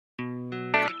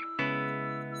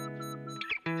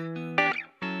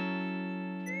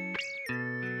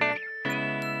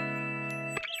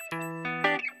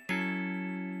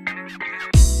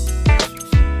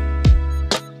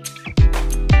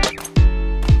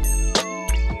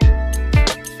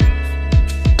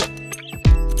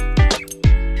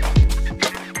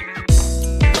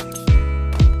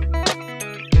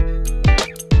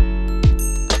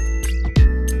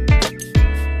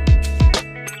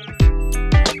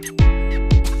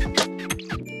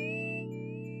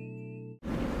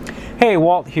Hey,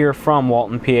 Walt here from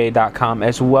WaltonPA.com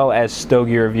as well as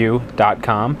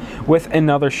StogieReview.com with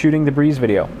another Shooting the Breeze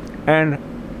video. And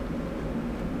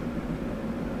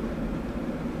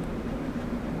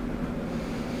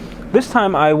this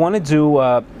time I want to do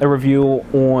a review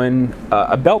on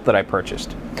a belt that I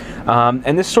purchased.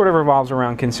 And this sort of revolves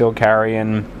around concealed carry,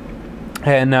 and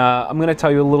I'm going to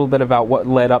tell you a little bit about what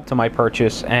led up to my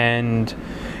purchase, and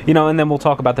then we'll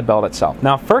talk about the belt itself.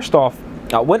 Now, first off,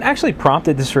 what actually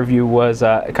prompted this review was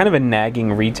kind of a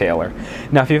nagging retailer.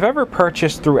 Now, if you've ever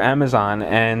purchased through Amazon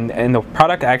and the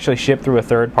product actually shipped through a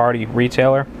third-party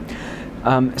retailer,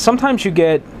 sometimes you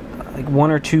get like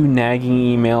one or two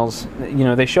nagging emails.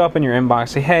 They show up in your inbox,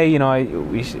 say, hey,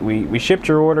 we shipped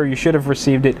your order, you should have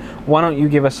received it, why don't you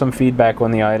give us some feedback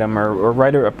on the item, or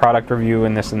write a product review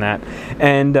and this and that.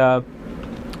 And a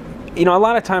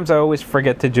lot of times I always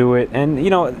forget to do it, and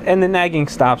the nagging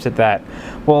stops at that.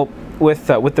 Well, with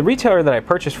the retailer that I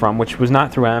purchased from, which was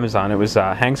not through Amazon, it was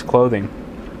Hank's Clothing,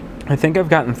 I think I've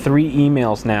gotten 3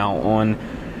 emails now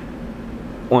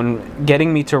on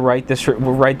getting me to write this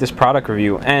product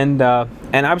review, and I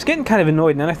was getting kind of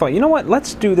annoyed, and then I thought, you know what,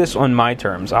 let's do this on my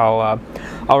terms. I'll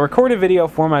record a video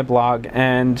for my blog,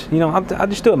 and I'll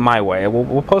just do it my way.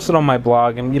 We'll post it on my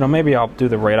blog, and maybe I'll do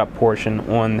the write-up portion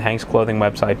on Hank's Clothing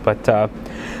website, but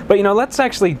let's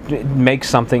actually make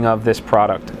something of this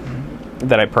product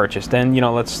that I purchased, and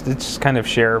let's kind of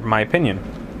share my opinion.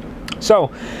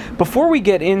 So, before we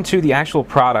get into the actual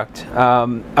product, I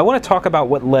want to talk about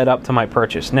what led up to my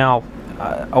purchase. Now,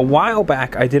 a while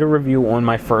back, I did a review on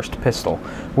my first pistol,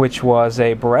 which was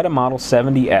a Beretta Model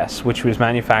 70S, which was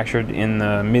manufactured in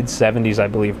the mid-70s, I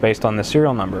believe, based on the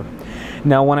serial number.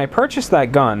 Now, when I purchased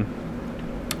that gun,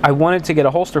 I wanted to get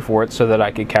a holster for it so that I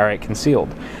could carry it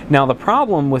concealed. Now, the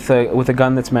problem with a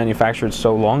gun that's manufactured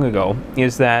so long ago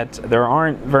is that there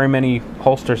aren't very many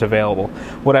holsters available.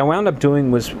 What I wound up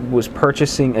doing was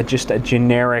purchasing just a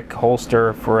generic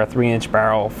holster for a 3-inch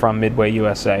barrel from Midway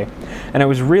USA, and I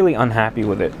was really unhappy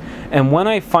with it. And when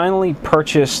I finally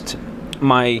purchased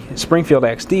my Springfield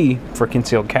XD for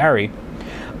concealed carry,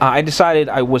 I decided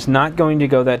I was not going to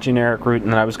go that generic route,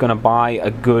 and that I was going to buy a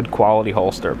good quality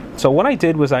holster. So what I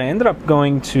did was I ended up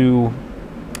going to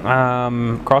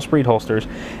Crossbreed Holsters,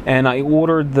 and I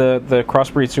ordered the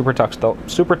Crossbreed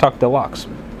Super Tuck Deluxe,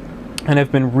 and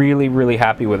I've been really, really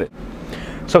happy with it.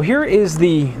 So here is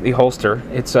the holster.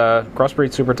 It's a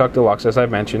Crossbreed Super Tuck Deluxe, as I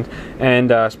mentioned,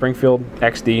 and Springfield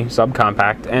XD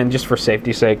subcompact. And just for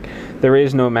safety's sake, there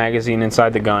is no magazine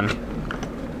inside the gun,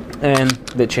 and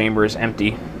the chamber is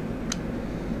empty.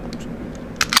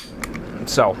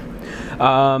 So,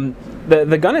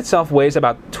 the gun itself weighs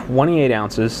about 28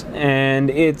 ounces, and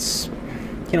it's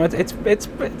a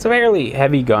fairly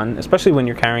heavy gun, especially when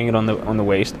you're carrying it on the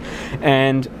waist.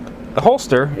 And the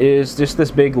holster is just this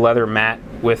big leather mat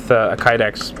with a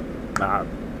Kydex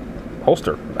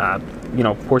holster,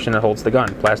 portion that holds the gun,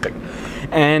 plastic.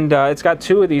 And it's got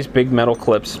 2 of these big metal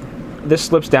clips. This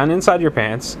slips down inside your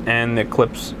pants, and the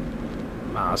clips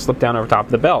slip down over top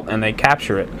of the belt, and they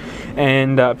capture it,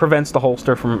 and prevents the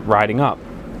holster from riding up.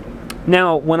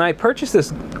 Now, when I purchased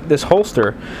this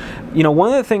holster, one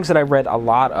of the things that I read a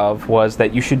lot of was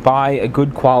that you should buy a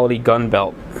good quality gun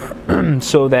belt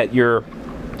so that your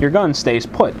gun stays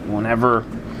put whenever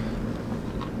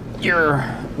you're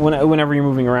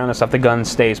moving around and stuff. The gun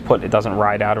stays put; it doesn't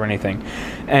ride out or anything.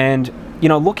 And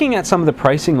looking at some of the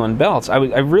pricing on belts, I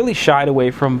really shied away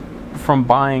from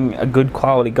buying a good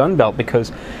quality gun belt,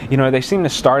 because they seem to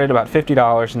start at about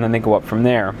 $50 and then they go up from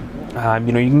there.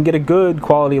 You can get a good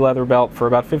quality leather belt for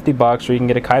about $50, or you can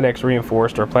get a Kydex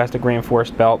reinforced or a plastic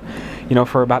reinforced belt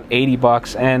for about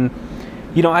 $80. And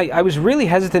I was really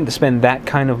hesitant to spend that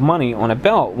kind of money on a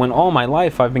belt when all my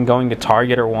life I've been going to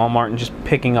Target or Walmart and just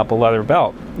picking up a leather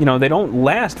belt. They don't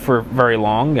last for very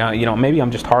long. Maybe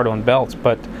I'm just hard on belts,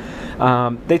 but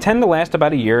they tend to last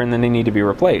about a year, and then they need to be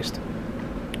replaced.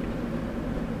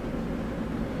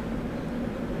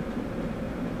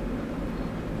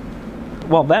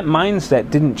 Well, that mindset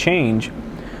didn't change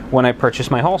when I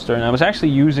purchased my holster, and I was actually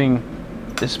using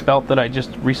this belt that I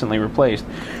just recently replaced,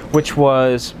 which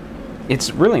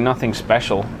it's really nothing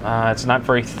special. It's not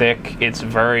very thick. It's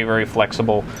very, very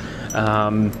flexible.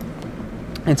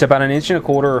 It's about 1.25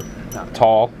 inches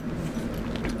tall,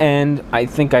 and I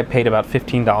think I paid about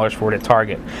 $15 for it at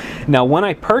Target. Now, when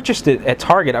I purchased it at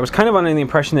Target, I was kind of under the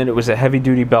impression that it was a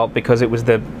heavy-duty belt, because it was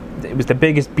the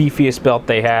biggest, beefiest belt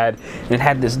they had, and it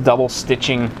had this double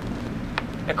stitching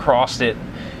across it,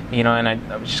 and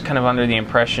I was just kind of under the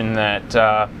impression that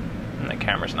and the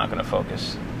camera's not going to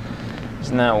focus.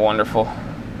 Isn't that wonderful?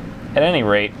 At any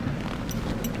rate,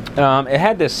 It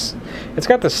had this, it's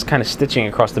got this kind of stitching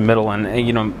across the middle, and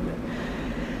you know,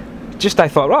 just I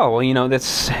thought, oh well, you know,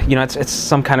 that's, you know, it's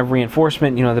some kind of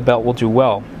reinforcement. You know, the belt will do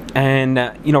well. And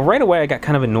you know, right away I got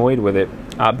kind of annoyed with it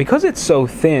because it's so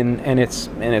thin and it's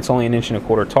only 1.25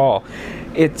 inches tall.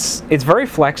 It's very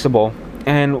flexible.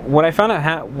 And what I found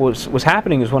out was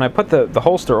happening is when I put the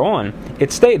holster on,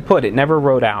 it stayed put. It never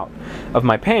rode out of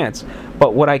my pants.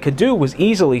 But what I could do was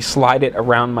easily slide it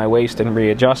around my waist and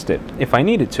readjust it if I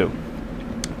needed to.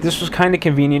 This was kind of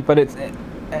convenient, but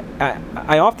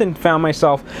I often found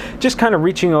myself just kind of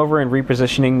reaching over and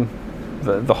repositioning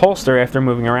the holster after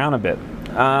moving around a bit.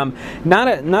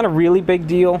 Not a really big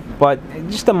deal, but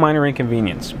just a minor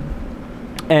inconvenience.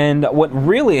 And what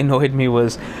really annoyed me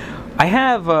was I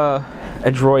have a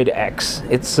Droid X.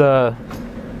 It's a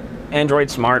Android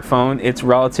smartphone. It's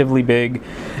relatively big,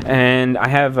 and I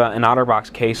have an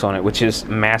OtterBox case on it, which is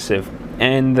massive.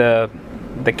 And the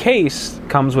case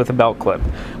comes with a belt clip,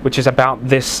 which is about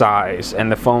this size, and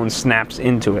the phone snaps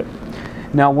into it.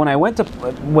 Now, when I went to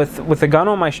with the gun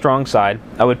on my strong side,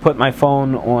 I would put my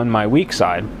phone on my weak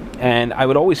side, and I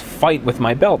would always fight with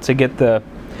my belt to get the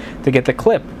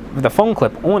clip, the phone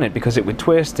clip on it, because it would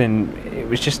twist, and it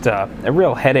was just a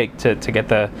real headache to get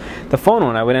the phone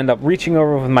on. I would end up reaching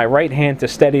over with my right hand to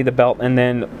steady the belt and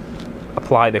then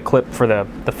apply the clip for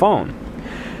the phone.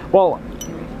 Well,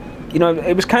 you know,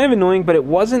 it was kind of annoying, but it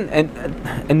wasn't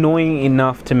annoying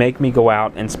enough to make me go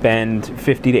out and spend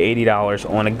 $50 to $80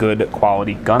 on a good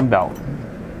quality gun belt.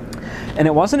 And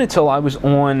it wasn't until I was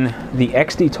on the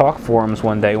XD Talk forums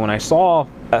one day when I saw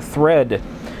a thread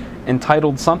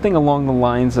entitled something along the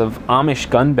lines of Amish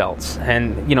gun belts,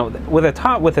 and you know, with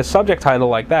a subject title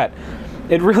like that,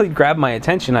 it really grabbed my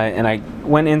attention. I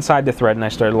went inside the thread and I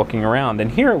started looking around, and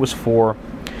here it was for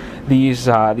these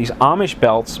Amish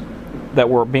belts that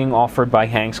were being offered by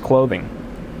Hank's Clothing.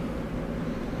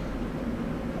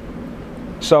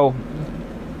 So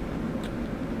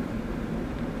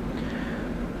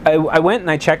I went and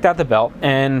I checked out the belt,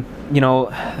 and you know,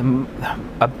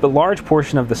 a large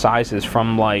portion of the sizes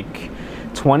from like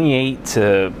 28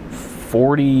 to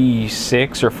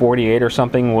 46 or 48 or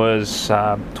something was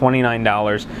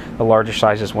 $29. The larger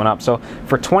sizes went up. So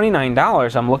for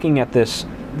 $29, I'm looking at this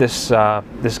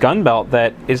gun belt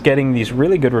that is getting these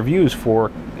really good reviews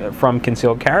from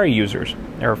concealed carry users,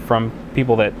 or from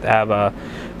people that have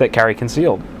that carry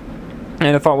concealed.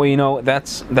 And I thought, well, you know,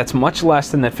 that's much less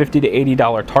than the $50 to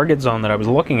 $80 target zone that I was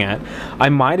looking at. I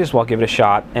might as well give it a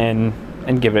shot and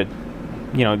give it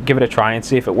a try and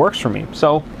see if it works for me.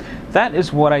 So that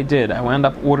is what I did. I wound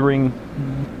up ordering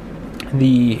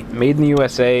the Made in the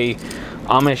USA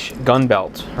Amish gun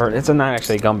belt, or it's not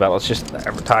actually a gun belt. It's just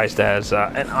advertised as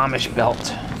an Amish belt.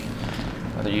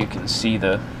 Whether you can see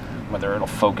whether it'll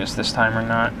focus this time or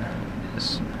not.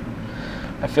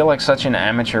 I feel like such an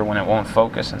amateur when it won't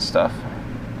focus and stuff.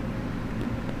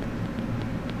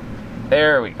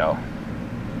 There we go.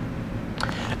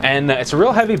 And it's a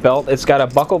real heavy belt. It's got a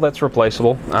buckle that's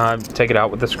replaceable. Take it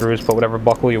out with the screws, put whatever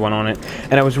buckle you want on it.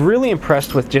 And I was really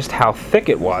impressed with just how thick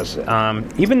it was.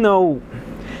 Even though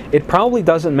it probably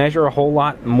doesn't measure a whole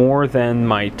lot more than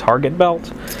my Target belt,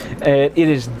 it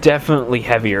is definitely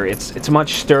heavier. It's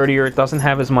much sturdier. It doesn't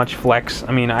have as much flex.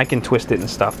 I mean, I can twist it and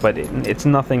stuff, but it's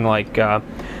nothing like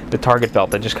the Target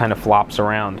belt that just kind of flops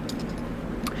around.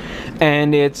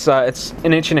 And it's 1.5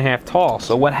 inches tall.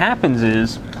 So what happens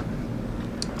is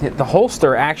the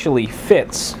holster actually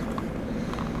fits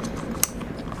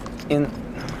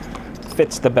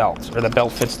the belt, or the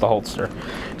belt fits the holster.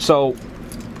 So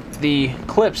the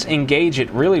clips engage it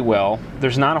really well.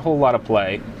 There's not a whole lot of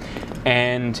play,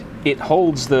 and it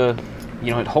holds it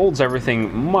holds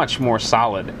everything much more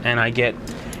solid, and I get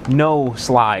no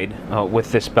slide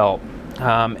with this belt.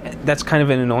 That's kind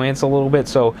of an annoyance a little bit.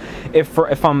 So if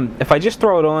I just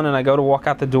throw it on and I go to walk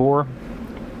out the door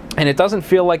and it doesn't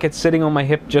feel like it's sitting on my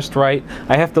hip just right,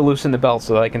 I have to loosen the belt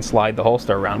so that I can slide the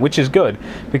holster around, which is good,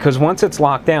 because once it's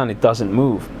locked down, it doesn't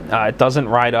move. It doesn't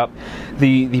ride up.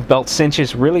 The belt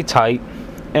cinches really tight,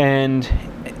 and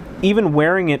even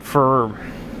wearing it for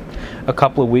a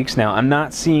couple of weeks now, I'm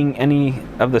not seeing any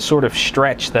of the sort of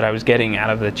stretch that I was getting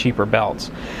out of the cheaper belts,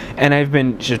 and I've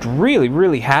been just really,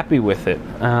 really happy with it.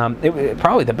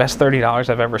 Probably the best $30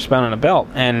 I've ever spent on a belt,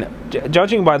 and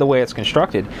judging by the way it's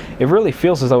constructed, it really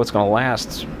feels as though it's going to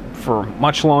last for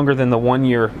much longer than the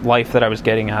 1-year life that I was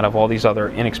getting out of all these other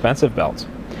inexpensive belts.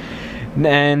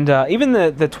 And even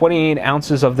the 28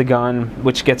 ounces of the gun,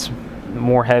 which gets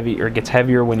more heavy, or gets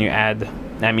heavier when you add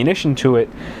ammunition to it,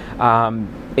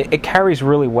 it carries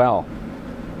really well.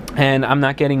 and I'm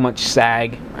not getting much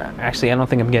sag. Actually, I don't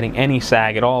think I'm getting any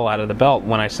sag at all out of the belt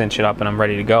when I cinch it up and I'm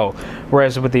ready to go.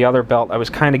 Whereas with the other belt, I was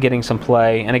kind of getting some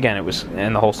play, and again,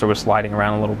 the holster was sliding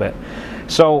around a little bit.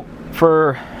 So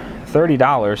for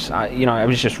 $30, you know, I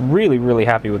was just really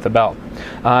happy with the belt.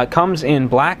 It comes in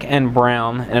black and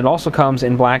brown, and it also comes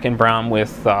in black and brown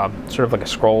with sort of like a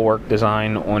scroll work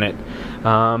design on it.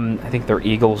 I think they're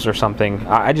eagles or something.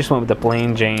 I just went with the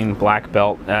plain Jane black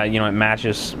belt. You know, it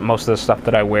matches most of the stuff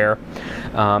that I wear.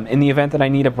 In the event that I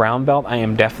need a brown belt, I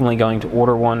am definitely going to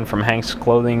order one from Hank's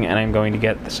Clothing, and I'm going to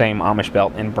get the same Amish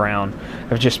belt in brown.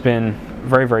 I've just been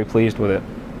very pleased with it.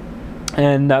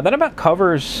 And that about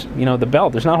covers, you know, the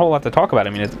belt. There's not a whole lot to talk about. I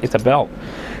mean, it's a belt.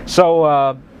 So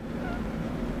I'm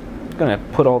gonna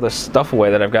put all this stuff away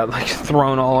that I've got like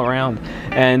thrown all around,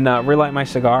 and relight my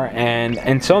cigar. And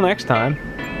until next time,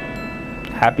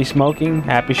 happy smoking,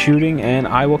 happy shooting, and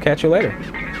I will catch you later.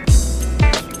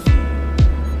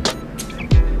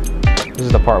 This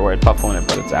is the part where I puff on it,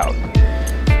 but it's out.